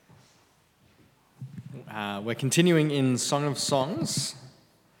We're continuing in Song of Songs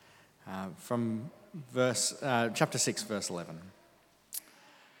from chapter 6, verse 11.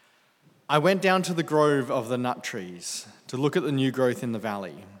 I went down to the grove of the nut trees to look at the new growth in the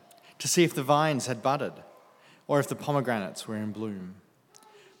valley, to see if the vines had budded or if the pomegranates were in bloom.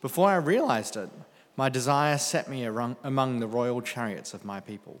 Before I realized it, my desire set me among the royal chariots of my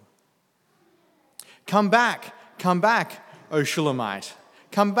people. Come back, O Shulamite.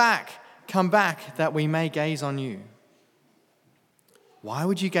 Come back, that we may gaze on you. Why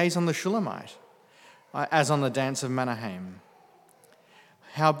would you gaze on the Shulamite, as on the dance of Menahem?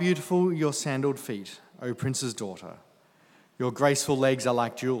 How beautiful your sandaled feet, O prince's daughter. Your graceful legs are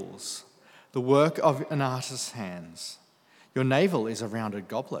like jewels, the work of an artist's hands. Your navel is a rounded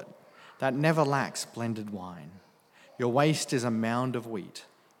goblet that never lacks blended wine. Your waist is a mound of wheat,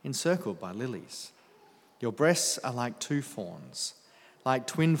 encircled by lilies. Your breasts are like two fawns, like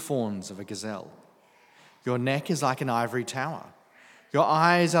twin fawns of a gazelle. Your neck is like an ivory tower. Your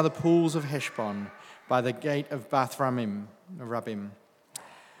eyes are the pools of Heshbon by the gate of Rabbim.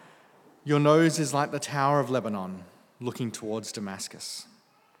 Your nose is like the tower of Lebanon, looking towards Damascus.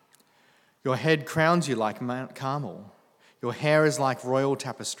 Your head crowns you like Mount Carmel. Your hair is like royal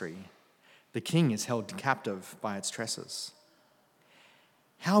tapestry. The king is held captive by its tresses.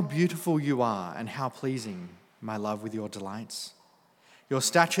 How beautiful you are, and how pleasing, my love, with your delights. Your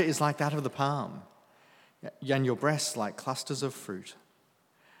stature is like that of the palm, and your breasts like clusters of fruit.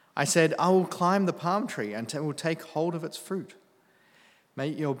 I said, I will climb the palm tree and will take hold of its fruit. May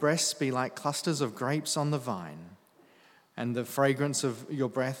your breasts be like clusters of grapes on the vine, and the fragrance of your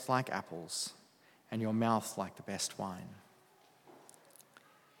breath like apples, and your mouth like the best wine.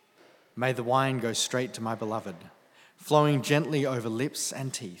 May the wine go straight to my beloved, flowing gently over lips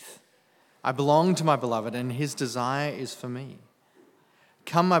and teeth. I belong to my beloved, and his desire is for me.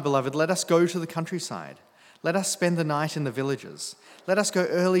 Come, my beloved, let us go to the countryside. Let us spend the night in the villages. Let us go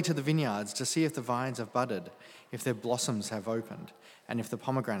early to the vineyards to see if the vines have budded, if their blossoms have opened, and if the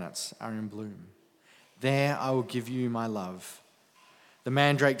pomegranates are in bloom. There I will give you my love. The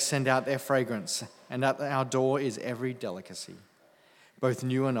mandrakes send out their fragrance, and at our door is every delicacy, both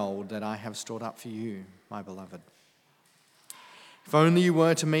new and old, that I have stored up for you, my beloved. If only you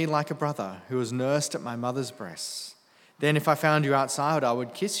were to me like a brother who was nursed at my mother's breasts. Then if I found you outside, I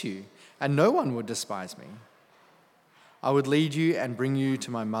would kiss you, and no one would despise me. I would lead you and bring you to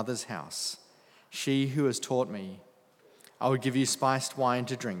my mother's house, she who has taught me. I would give you spiced wine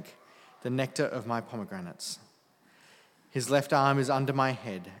to drink, the nectar of my pomegranates. His left arm is under my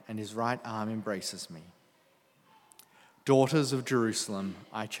head, and his right arm embraces me. Daughters of Jerusalem,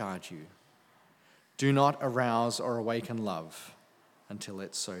 I charge you, do not arouse or awaken love until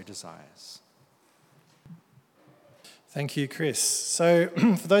it so desires. Thank you, Chris. So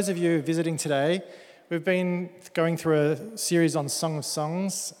for those of you visiting today, we've been going through a series on Song of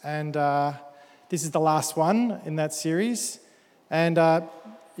Songs, and this is the last one in that series. And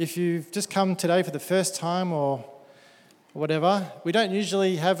if you've just come today for the first time or whatever, we don't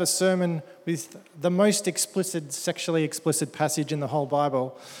usually have a sermon with the most sexually explicit passage in the whole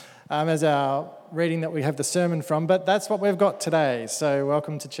Bible as our reading that we have the sermon from, but that's what we've got today, so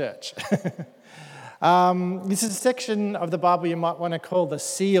welcome to church. This is a section of the Bible you might want to call the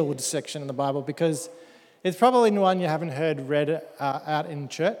sealed section of the Bible, because it's probably one you haven't heard read out in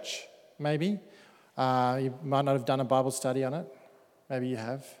church, maybe. You might not have done a Bible study on it. Maybe you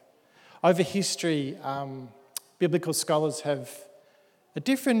have. Over history, biblical scholars have, at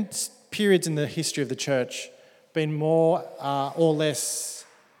different periods in the history of the church, been more or less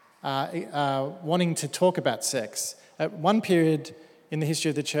wanting to talk about sex. At one period in the history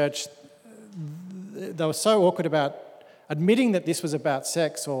of the church, they were so awkward about admitting that this was about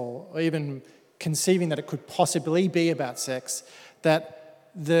sex, or even conceiving that it could possibly be about sex, that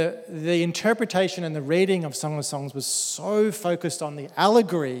the interpretation and the reading of Song of Songs was so focused on the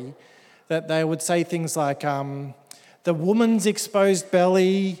allegory that they would say things like, the woman's exposed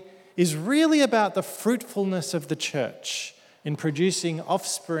belly is really about the fruitfulness of the church in producing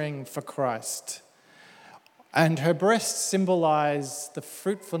offspring for Christ. And her breasts symbolize the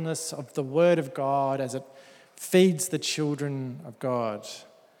fruitfulness of the Word of God as it feeds the children of God.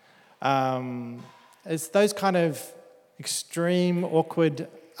 It's those kind of extreme, awkward,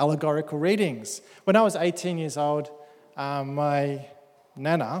 allegorical readings. When I was 18 years old, my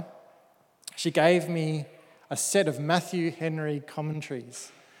nana, she gave me a set of Matthew Henry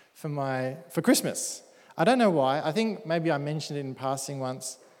commentaries for Christmas. I don't know why. I think maybe I mentioned it in passing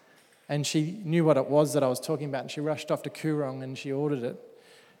once, and she knew what it was that I was talking about, and she rushed off to Coorong and she ordered it.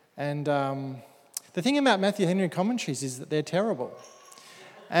 And the thing about Matthew Henry commentaries is that they're terrible.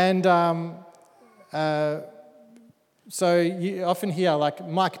 And So you often hear, like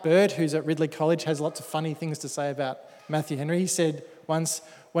Mike Bird, who's at Ridley College, has lots of funny things to say about Matthew Henry. He said once,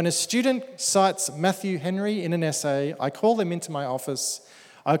 "When a student cites Matthew Henry in an essay, I call them into my office,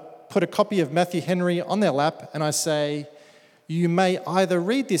 I put a copy of Matthew Henry on their lap, and I say, 'You may either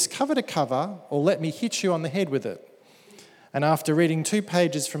read this cover to cover or let me hit you on the head with it.' And after reading 2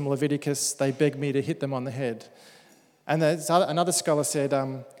 pages from Leviticus, they beg me to hit them on the head." And another scholar said,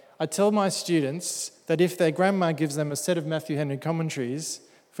 "I tell my students that if their grandma gives them a set of Matthew Henry commentaries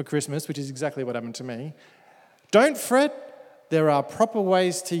for Christmas," which is exactly what happened to me, "don't fret, there are proper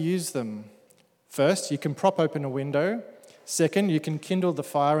ways to use them. First, you can prop open a window. Second, you can kindle the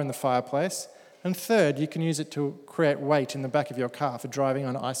fire in the fireplace. And third, you can use it to create weight in the back of your car for driving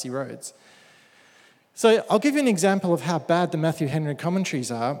on icy roads." So I'll give you an example of how bad the Matthew Henry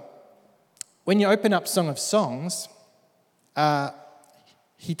commentaries are. When you open up Song of Songs,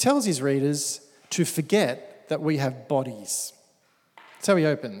 he tells his readers to forget that we have bodies. That's how he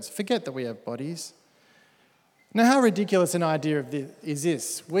opens. Forget that we have bodies. Now, how ridiculous an idea is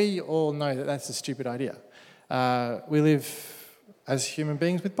this? We all know that that's a stupid idea. We live as human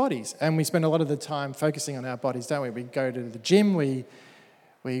beings with bodies, and we spend a lot of the time focusing on our bodies, don't we? We go to the gym, we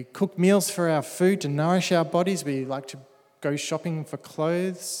cook meals for our food to nourish our bodies, we like to go shopping for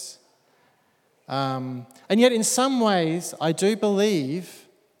clothes. And yet, in some ways, I do believe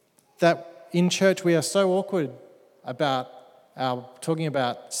that in church we are so awkward about talking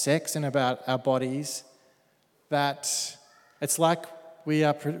about sex and about our bodies that it's like we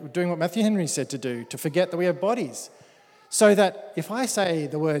are doing what Matthew Henry said to do, to forget that we have bodies. So that if I say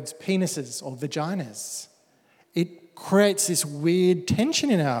the words penises or vaginas, it creates this weird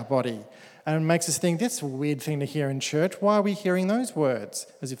tension in our body and it makes us think, that's a weird thing to hear in church. Why are we hearing those words?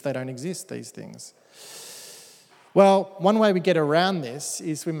 As if they don't exist, these things. Well, one way we get around this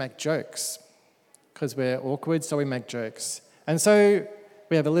is we make jokes. Because we're awkward, so we make jokes. And so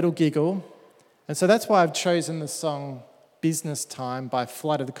we have a little giggle. And so that's why I've chosen the song Business Time by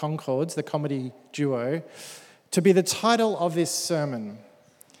Flight of the Conchords, the comedy duo, to be the title of this sermon,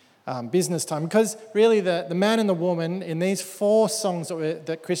 Business Time. Because really the man and the woman in these 4 songs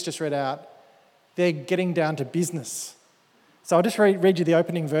that Chris just read out, they're getting down to business. So I'll just read you the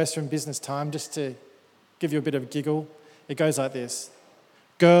opening verse from Business Time just to give you a bit of a giggle. It goes like this.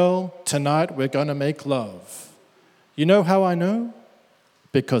 "Girl, tonight we're gonna make love. You know how I know?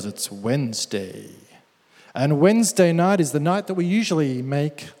 Because it's Wednesday. And Wednesday night is the night that we usually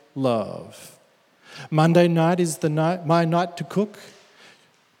make love. Monday night is my night to cook.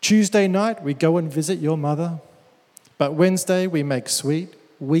 Tuesday night we go and visit your mother. But Wednesday we make sweet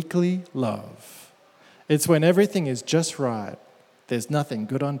weekly love. It's when everything is just right. There's nothing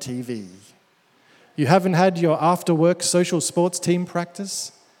good on TV. You haven't had your after-work social sports team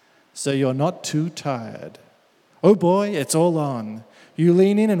practice, so you're not too tired. Oh boy, it's all on. You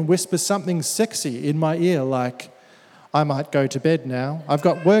lean in and whisper something sexy in my ear like, I might go to bed now. I've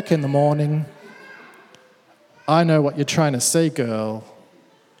got work in the morning. I know what you're trying to say, girl.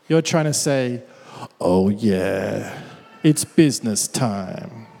 You're trying to say, oh yeah, it's business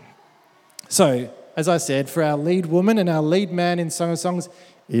time. So, as I said, for our lead woman and our lead man in Song of Songs,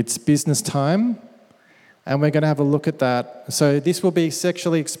 it's business time. And we're going to have a look at that. So this will be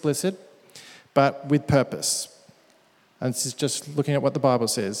sexually explicit, but with purpose. And this is just looking at what the Bible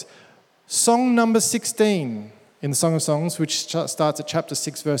says. Song number 16 in the Song of Songs, which starts at chapter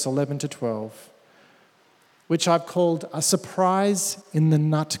 6, verse 11 to 12, which I've called A Surprise in the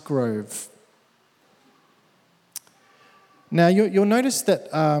Nut Grove. Now, you'll notice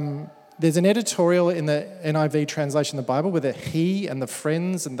that there's an editorial in the NIV translation of the Bible with a he and the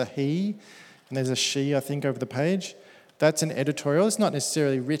friends and the he, and there's a she, I think, over the page. That's an editorial. It's not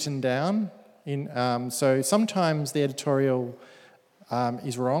necessarily written down. So sometimes the editorial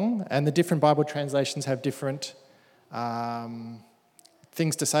is wrong, and the different Bible translations have different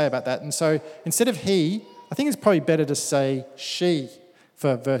things to say about that. And so instead of he, I think it's probably better to say she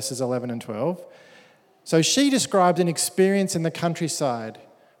for verses 11 and 12. So she describes an experience in the countryside,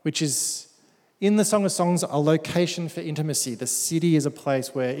 which is, in the Song of Songs, a location for intimacy. The city is a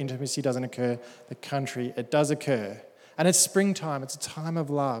place where intimacy doesn't occur. The country, it does occur. And it's springtime. It's a time of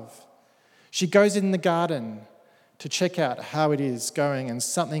love. She goes in the garden to check out how it is going, and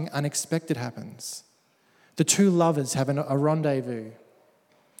something unexpected happens. The 2 lovers have a rendezvous.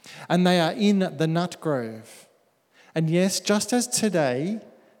 And they are in the nut grove. And yes, just as today,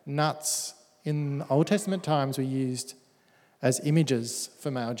 nuts in Old Testament times were used as images for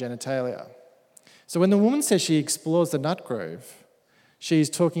male genitalia. So when the woman says she explores the nut grove, she's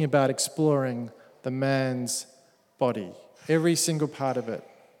talking about exploring the man's body, every single part of it.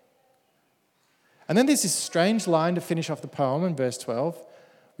 And then there's this strange line to finish off the poem in verse 12,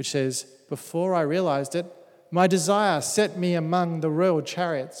 which says, "Before I realized it, my desire set me among the royal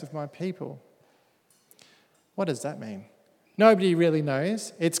chariots of my people." What does that mean? Nobody really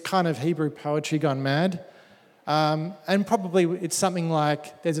knows. It's kind of Hebrew poetry gone mad. And probably it's something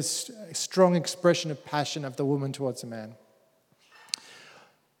like there's a strong expression of passion of the woman towards the man.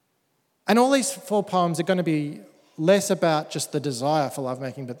 And all these 4 poems are going to be less about just the desire for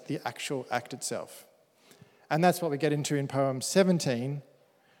lovemaking, but the actual act itself. And that's what we get into in poem 17,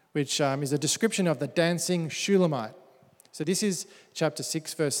 which is a description of the dancing Shulamite. So this is chapter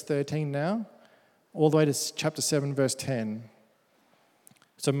 6, verse 13 now, all the way to chapter 7, verse 10.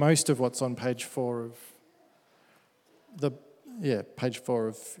 So most of what's on page 4 of page 4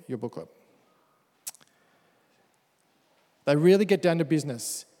 of your booklet. They really get down to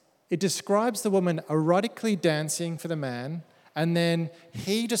business. It describes the woman erotically dancing for the man, and then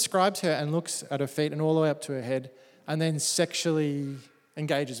he describes her and looks at her feet and all the way up to her head, and then sexually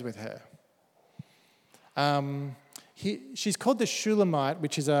engages with her. She's called the Shulamite,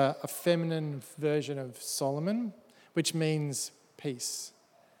 which is a feminine version of Solomon, which means peace.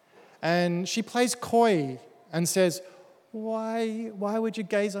 And she plays coy and says, why would you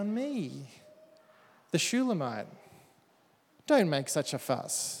gaze on me, the Shulamite? Don't make such a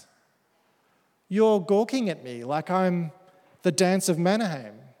fuss. You're gawking at me like I'm the dance of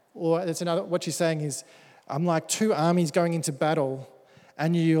Manahem. Or there's another, what she's saying is, I'm like 2 armies going into battle,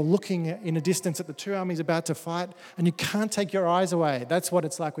 and you're looking in a distance at the 2 armies about to fight, and you can't take your eyes away. That's what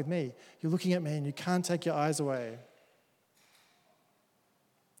it's like with me. You're looking at me and you can't take your eyes away.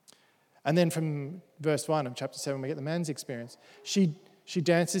 And then from verse 1 of chapter 7, we get the man's experience. She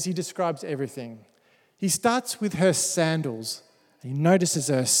dances, he describes everything. He starts with her sandals. He notices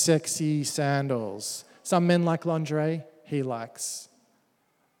her sexy sandals. Some men like lingerie, he likes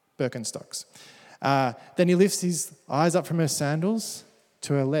Birkenstocks. Then he lifts his eyes up from her sandals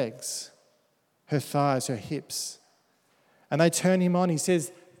to her legs, her thighs, her hips. And they turn him on. He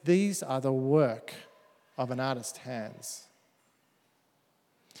says, "These are the work of an artist's hands."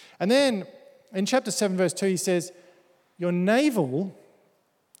 And then in chapter 7, verse 2, he says, "Your navel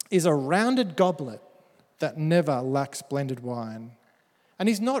is a rounded goblet that never lacks blended wine." And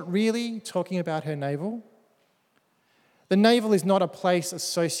he's not really talking about her navel. The navel is not a place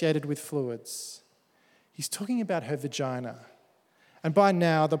associated with fluids. He's talking about her vagina. And by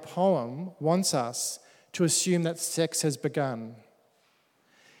now, the poem wants us to assume that sex has begun.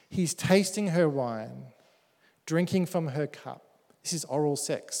 He's tasting her wine, drinking from her cup. This is oral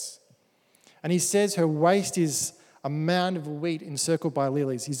sex. And he says her waist is a mound of wheat encircled by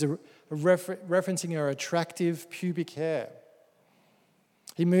lilies. He's referencing her attractive pubic hair.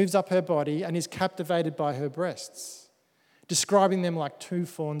 He moves up her body and is captivated by her breasts, describing them like 2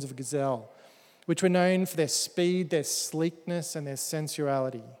 fawns of a gazelle, which were known for their speed, their sleekness, and their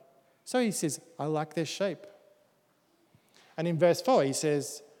sensuality. So he says, "I like their shape." And in verse 4, he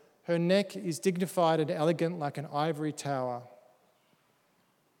says, "Her neck is dignified and elegant like an ivory tower.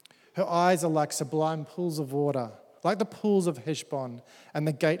 Her eyes are like sublime pools of water, like the pools of Heshbon and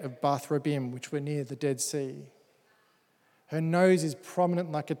the gate of Bath Rabbim, which were near the Dead Sea. Her nose is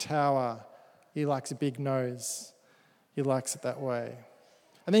prominent like a tower." He likes a big nose. He likes it that way.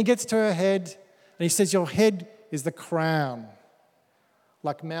 And then he gets to her head, and he says, "Your head is the crown,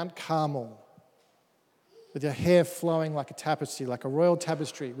 like Mount Carmel, with your hair flowing like a tapestry, like a royal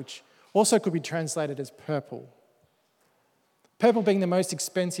tapestry," which also could be translated as purple. Purple being the most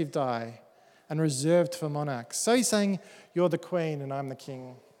expensive dye and reserved for monarchs. So he's saying, "You're the queen and I'm the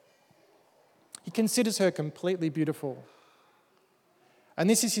king." He considers her completely beautiful. And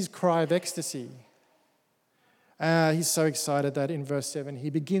this is his cry of ecstasy. He's so excited that in verse 7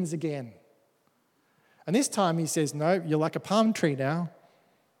 he begins again. And this time he says, "No, you're like a palm tree now,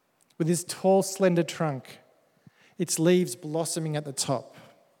 with this tall, slender trunk, its leaves blossoming at the top."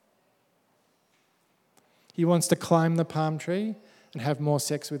 He wants to climb the palm tree and have more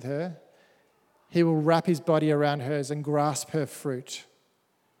sex with her. He will wrap his body around hers and grasp her fruit,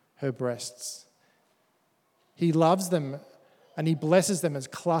 her breasts. He loves them and he blesses them as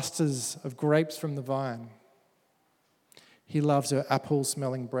clusters of grapes from the vine. He loves her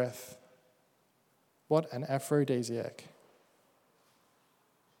apple-smelling breath. What an aphrodisiac.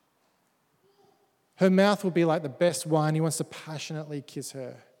 Her mouth will be like the best wine. He wants to passionately kiss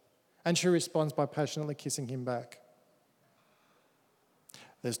her. And she responds by passionately kissing him back.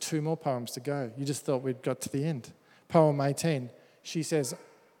 There's 2 more poems to go. You just thought we'd got to the end. Poem 18, she says,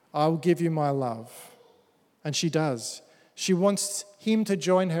 "I will give you my love." And she does. She wants him to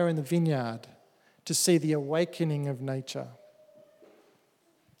join her in the vineyard to see the awakening of nature.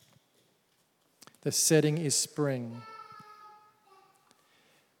 The setting is spring.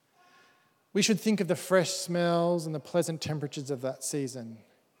 We should think of the fresh smells and the pleasant temperatures of that season.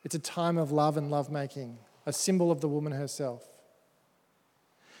 It's a time of love and lovemaking, a symbol of the woman herself.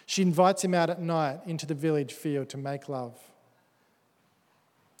 She invites him out at night into the village field to make love.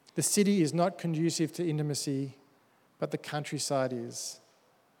 The city is not conducive to intimacy, but the countryside is.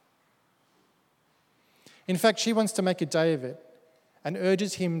 In fact, she wants to make a day of it and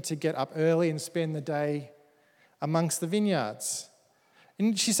urges him to get up early and spend the day amongst the vineyards.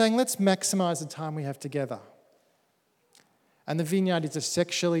 And she's saying, let's maximize the time we have together. And the vineyard is a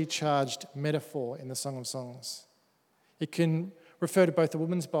sexually charged metaphor in the Song of Songs. It can refer to both a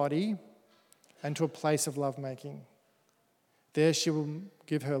woman's body and to a place of lovemaking. There she will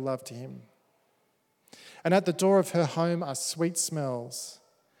give her love to him. And at the door of her home are sweet smells.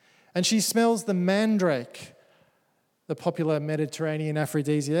 And she smells the mandrake, the popular Mediterranean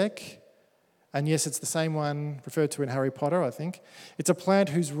aphrodisiac. And yes, it's the same one referred to in Harry Potter, I think. It's a plant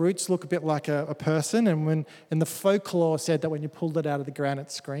whose roots look a bit like a person, and the folklore said that when you pulled it out of the ground, it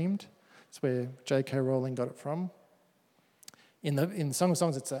screamed. That's where J.K. Rowling got it from. In Song of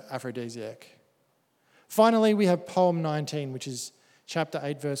Songs, it's an aphrodisiac. Finally, we have poem 19, which is chapter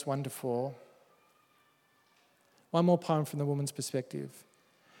 8, verse 1 to 4. One more poem from the woman's perspective.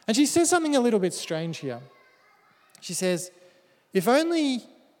 And she says something a little bit strange here. She says, "If only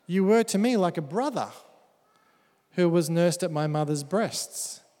you were to me like a brother who was nursed at my mother's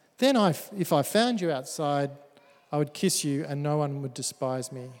breasts. Then if I found you outside, I would kiss you and no one would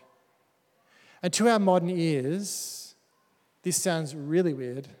despise me." And to our modern ears, this sounds really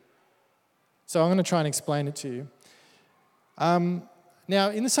weird. So I'm going to try and explain it to you. Now,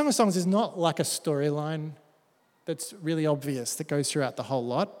 in the Song of Songs, there's not like a storyline that's really obvious that goes throughout the whole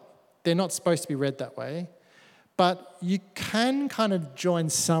lot. They're not supposed to be read that way. But you can kind of join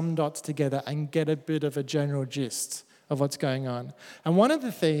some dots together and get a bit of a general gist of what's going on. And one of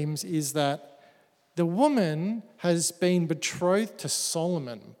the themes is that the woman has been betrothed to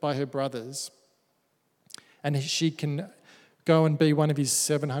Solomon by her brothers, and she can go and be one of his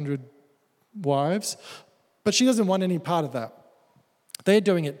 700 wives, but she doesn't want any part of that. They're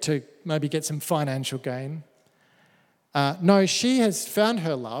doing it to maybe get some financial gain. No, she has found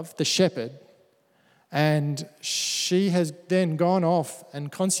her love, the shepherd, and she has then gone off and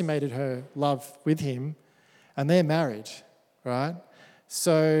consummated her love with him, and they're married, right?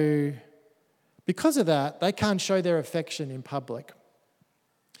 So because of that, they can't show their affection in public.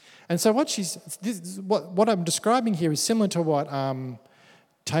 And so what I'm describing here is similar to what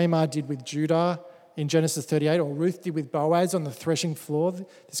Tamar did with Judah in Genesis 38, or Ruth did with Boaz on the threshing floor,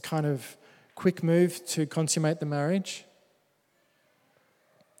 this kind of quick move to consummate the marriage.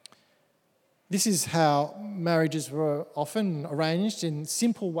 This is how marriages were often arranged, in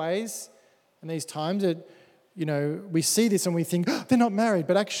simple ways in these times. That, we see this and we think, oh, they're not married,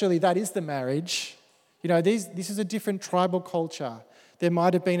 but actually that is the marriage. This is a different tribal culture. There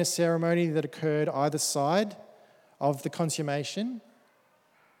might have been a ceremony that occurred either side of the consummation,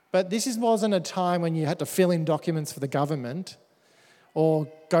 but this wasn't a time when you had to fill in documents for the government or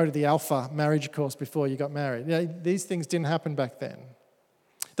go to the Alpha marriage course before you got married. These things didn't happen back then.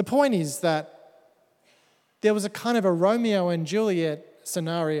 The point is that there was a kind of a Romeo and Juliet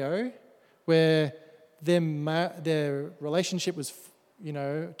scenario where their relationship was,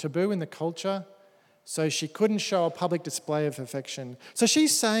 taboo in the culture, so she couldn't show a public display of affection. So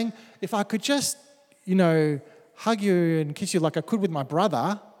she's saying, if I could just, hug you and kiss you like I could with my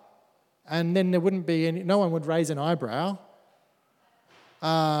brother, and then there wouldn't be no one would raise an eyebrow.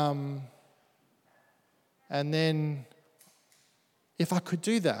 And then if I could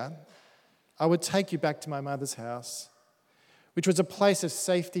do that, I would take you back to my mother's house, which was a place of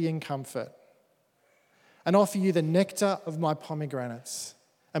safety and comfort, and offer you the nectar of my pomegranates.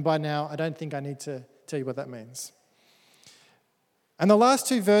 And by now, I don't think I need to tell you what that means. And the last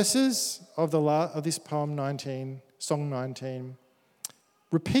two verses of this poem 19, Song 19,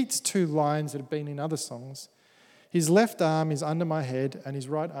 repeats two lines that have been in other songs. His left arm is under my head and his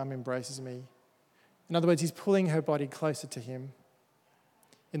right arm embraces me. In other words, he's pulling her body closer to him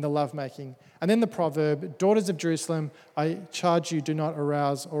in the lovemaking. And then the proverb, daughters of Jerusalem, I charge you, do not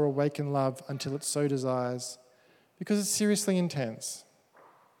arouse or awaken love until it so desires, because it's seriously intense.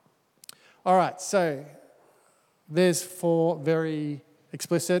 All right, so there's 4 very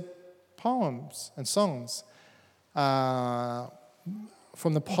explicit poems and songs from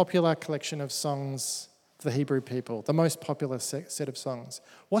the popular collection of songs of the Hebrew people, the most popular set of songs.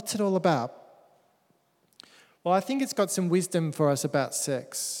 What's it all about? Well, I think it's got some wisdom for us about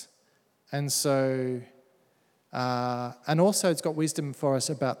sex. And also it's got wisdom for us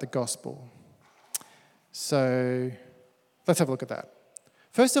about the gospel. So let's have a look at that.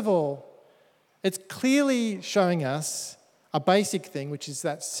 First of all, it's clearly showing us a basic thing, which is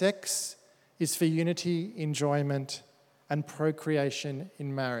that sex is for unity, enjoyment, and procreation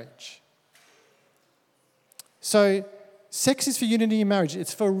in marriage. So sex is for unity in marriage.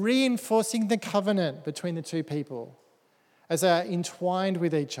 It's for reinforcing the covenant between the two people as they are entwined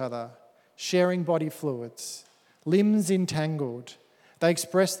with each other, sharing body fluids, limbs entangled. They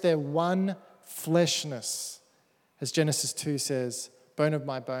express their one fleshness, as Genesis 2 says, bone of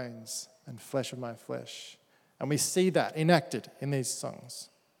my bones and flesh of my flesh. And we see that enacted in these songs.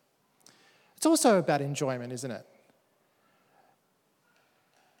 It's also about enjoyment, isn't it?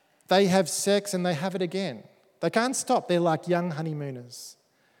 They have sex and they have it again. They can't stop. They're like young honeymooners.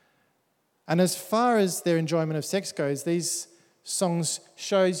 And as far as their enjoyment of sex goes, these songs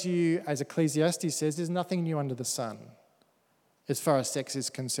shows you, as Ecclesiastes says, there's nothing new under the sun. As far as sex is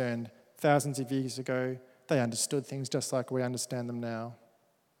concerned, thousands of years ago, they understood things just like we understand them now.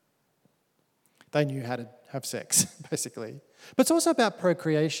 They knew how to have sex, basically. But it's also about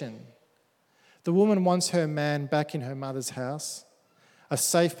procreation. The woman wants her man back in her mother's house, a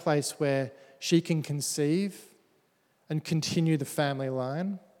safe place where she can conceive and continue the family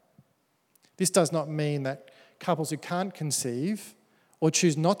line. This does not mean that couples who can't conceive or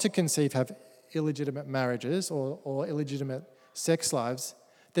choose not to conceive have illegitimate marriages or illegitimate sex lives.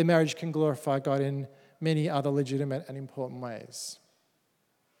 Their marriage can glorify God in many other legitimate and important ways.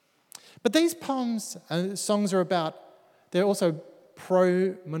 But these poems and songs are they're also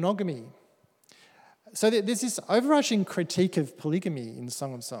pro-monogamy. So there's this overarching critique of polygamy in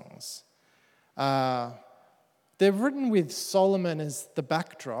Song of Songs. They're written with Solomon as the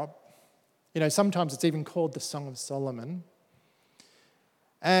backdrop. Sometimes it's even called the Song of Solomon.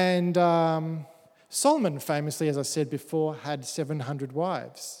 And Solomon famously, as I said before, had 700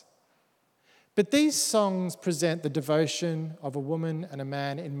 wives. But these songs present the devotion of a woman and a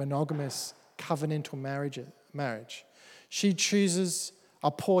man in monogamous covenantal marriage. She chooses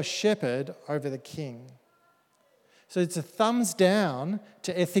a poor shepherd over the king. So it's a thumbs down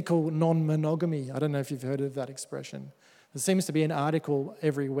to ethical non-monogamy. I don't know if you've heard of that expression. There seems to be an article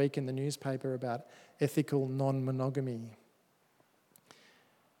every week in the newspaper about ethical non-monogamy.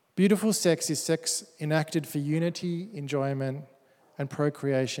 Beautiful sex is sex enacted for unity, enjoyment, and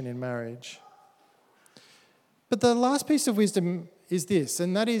procreation in marriage. But the last piece of wisdom is this,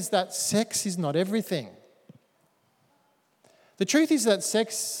 and that is that sex is not everything. The truth is that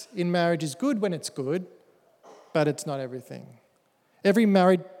sex in marriage is good when it's good, but it's not everything. Every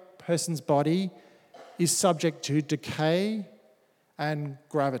married person's body is subject to decay and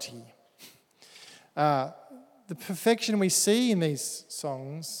gravity. The perfection we see in these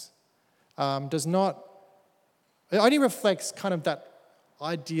songs it only reflects kind of that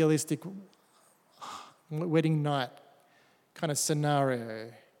idealistic wedding night kind of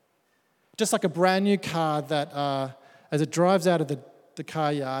scenario. Just like a brand new car that as it drives out of the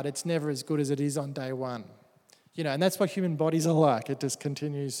car yard, it's never as good as it is on day one. And that's what human bodies are like. It just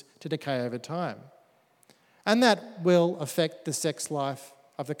continues to decay over time. And that will affect the sex life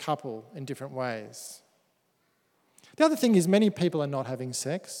of the couple in different ways. The other thing is many people are not having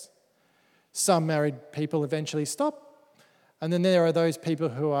sex. Some married people eventually stop. And then there are those people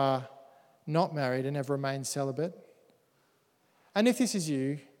who are not married and have remained celibate. And if this is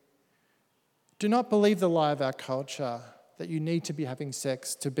you, do not believe the lie of our culture that you need to be having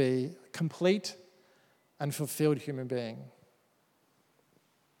sex to be a complete and fulfilled human being.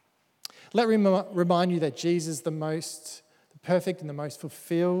 Let me remind you that Jesus, the perfect and the most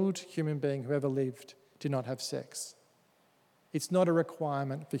fulfilled human being who ever lived, did not have sex. It's not a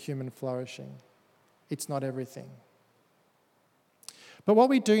requirement for human flourishing. It's not everything. But what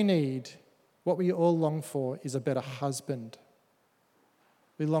we do need, what we all long for, is a better husband.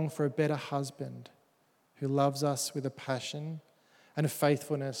 We long for a better husband who loves us with a passion and a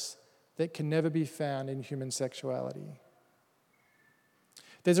faithfulness that can never be found in human sexuality.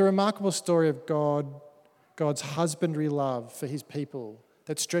 There's a remarkable story of God's husbandry love for his people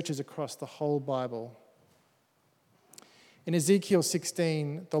that stretches across the whole Bible. In Ezekiel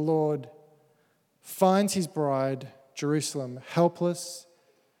 16, the Lord finds his bride, Jerusalem, helpless,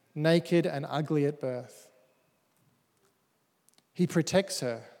 naked, and ugly at birth. He protects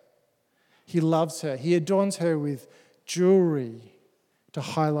her. He loves her. He adorns her with jewelry to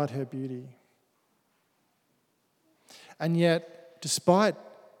highlight her beauty. And yet, despite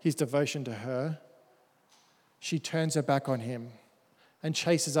his devotion to her, she turns her back on him and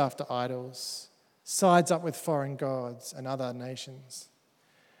chases after idols, sides up with foreign gods and other nations.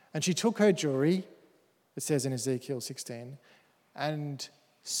 And she took her jewelry, it says in Ezekiel 16, and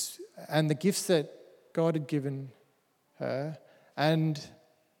the gifts that God had given her, and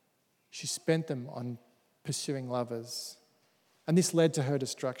she spent them on pursuing lovers. And this led to her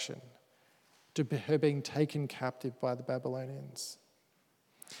destruction, to her being taken captive by the Babylonians.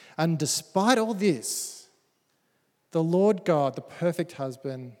 And despite all this, the Lord God, the perfect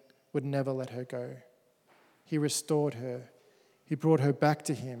husband, would never let her go. He restored her. He brought her back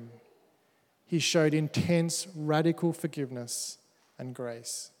to him. He showed intense, radical forgiveness and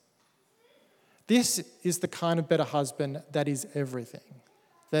grace. This is the kind of better husband that is everything.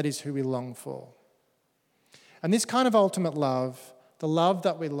 That is who we long for. And this kind of ultimate love, the love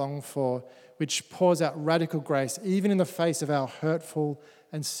that we long for, which pours out radical grace even in the face of our hurtful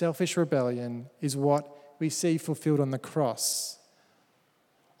and selfish rebellion, is what we see fulfilled on the cross.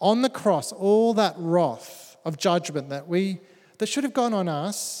 On the cross, all that wrath of judgment that should have gone on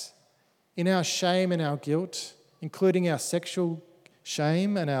us in our shame and our guilt, including our sexual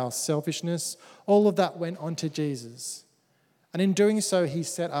shame and our selfishness, all of that went onto Jesus. And in doing so, he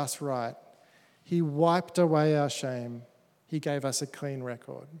set us right. He wiped away our shame. He gave us a clean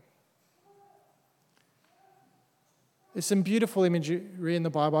record. There's some beautiful imagery in the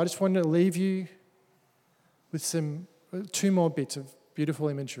Bible. I just wanted to leave you with two more bits of beautiful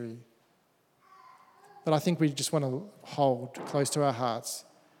imagery that I think we just want to hold close to our hearts.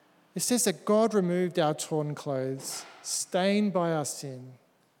 It says that God removed our torn clothes, stained by our sin,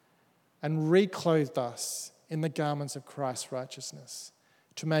 and reclothed us in the garments of Christ's righteousness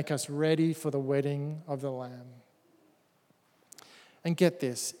to make us ready for the wedding of the Lamb. And get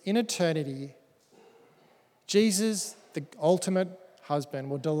this, in eternity, Jesus, the ultimate husband,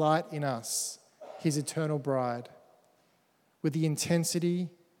 will delight in us, his eternal bride, with the intensity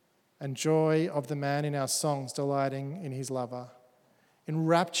and joy of the man in our songs delighting in his lover,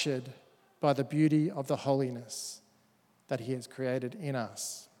 enraptured by the beauty of the holiness that he has created in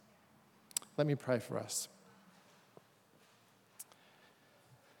us. Let me pray for us.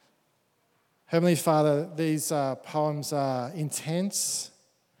 Heavenly Father, these poems are intense.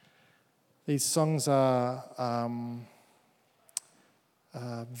 These songs are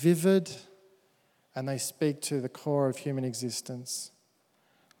vivid, and they speak to the core of human existence.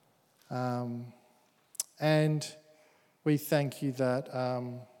 And we thank you that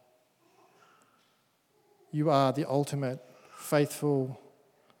you are the ultimate faithful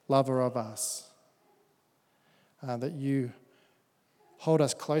lover of us, that you hold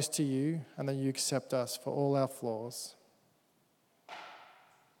us close to you and that you accept us for all our flaws.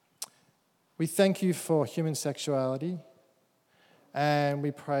 We thank you for human sexuality, and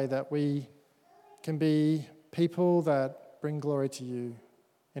we pray that we can be people that bring glory to you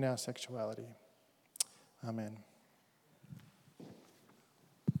in our sexuality. Amen.